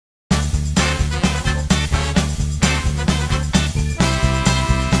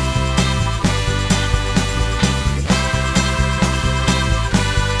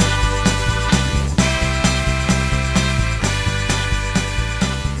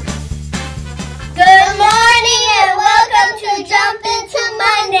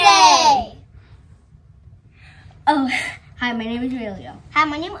my name is Emilio. Hi,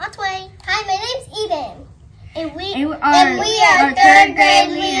 my name is Otway. Hi, my name's Eden. And we are third grade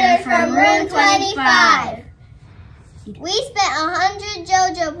leaders from room 25. We spent 100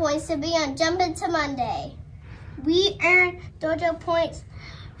 JoJo points to be on Jump Into Monday. We earned JoJo points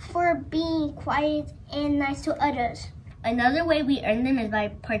for being quiet and nice to others. Another way we earn them is by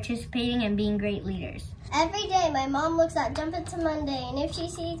participating and being great leaders. Every day, my mom looks at Jump Into Monday, and if she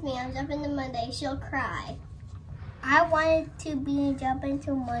sees me on Jump Into Monday, she'll cry. I wanted to be in Jump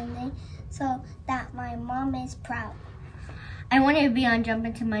Into Monday so that my mom is proud. I wanted to be on Jump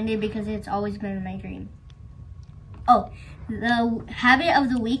Into Monday because it's always been my dream. Oh, the habit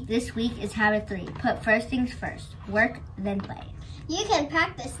of the week this week is habit 3. Put first things first. Work, then play. You can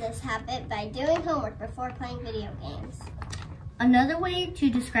practice this habit by doing homework before playing video games. Another way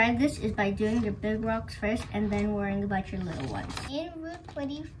to describe this is by doing the big rocks first and then worrying about your little ones. In Route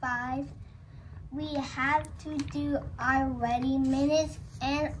 25, we have to do our ready minutes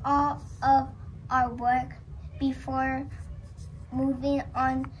and all of our work before moving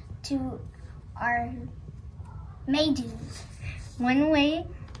on to our majors. One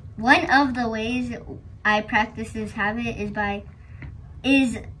of the ways I practice this habit is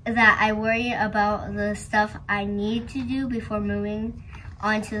that I worry about the stuff I need to do before moving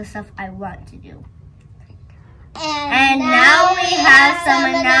on to the stuff I want to do. And now we have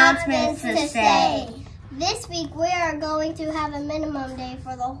some announcements to say. This week we are going to have a minimum day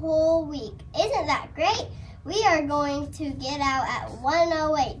for the whole week. Isn't that great? We are going to get out at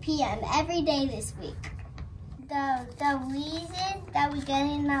 1:08 p.m. every day this week. The reason that we're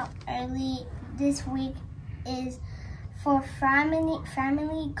getting out early this week is for family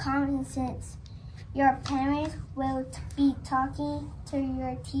common sense. Your parents will be talking to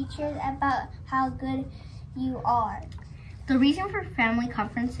your teachers about how good you are. The reason for family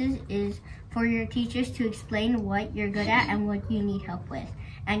conferences is for your teachers to explain what you're good at and what you need help with.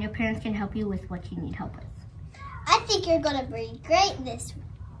 And your parents can help you with what you need help with. I think you're going to be great this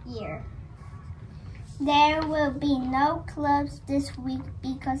year. There will be no clubs this week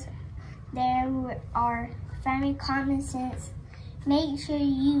because there are family common sense. Make sure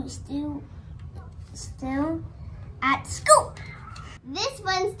you still at school. This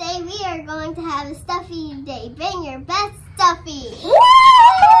Wednesday, we are going to have a stuffy day. Bring your best stuffy.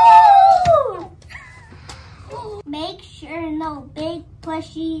 Woo! Make sure no big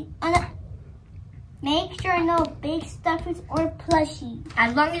plushies. Make sure no big stuffies or plushies.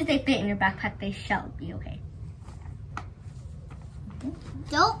 As long as they fit in your backpack, they shall be okay.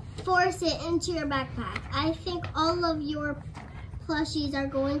 Don't force it into your backpack. I think all of your plushies are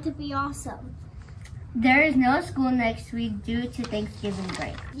going to be awesome. There is no school next week due to Thanksgiving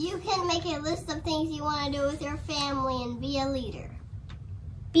break. You can make a list of things you want to do with your family and be a leader.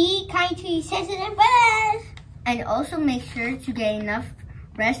 Be kind to your sensitive brothers. And also make sure to get enough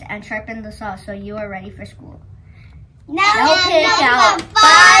rest and sharpen the saw so you are ready for school. Now pick out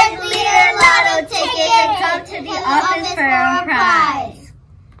 5-liter lotto tickets and come to the office for a prize.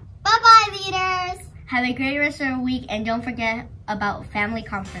 Bye-bye, leaders. Have a great rest of the week and don't forget about family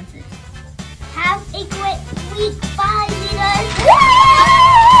conferences. Have a great week. Bye, leaders.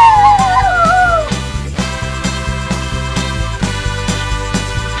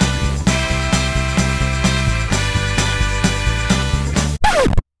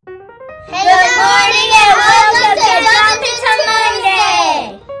 Good morning and welcome to Jump Into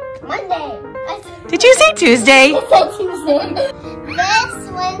Monday. Did you say Tuesday? I said Tuesday.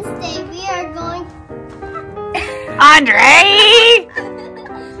 This Wednesday we are going. Andre!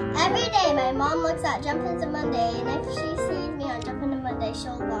 Every day my mom looks at Jump Into Monday, and if she sees me on Jump Into Monday,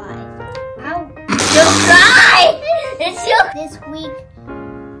 she'll lie. She'll cry! This week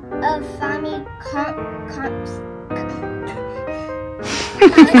of family comps. You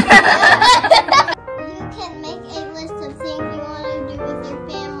can make a list of things you want to do with your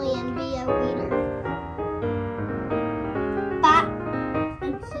family and be a leader. Bye.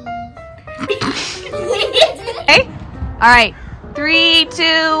 Okay. All right. 3,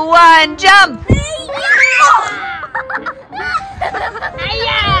 2, 1, jump!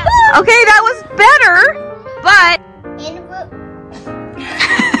 Okay, that was better, but you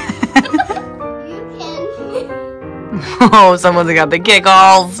can. oh, someone's got the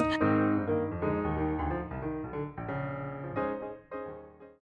giggles.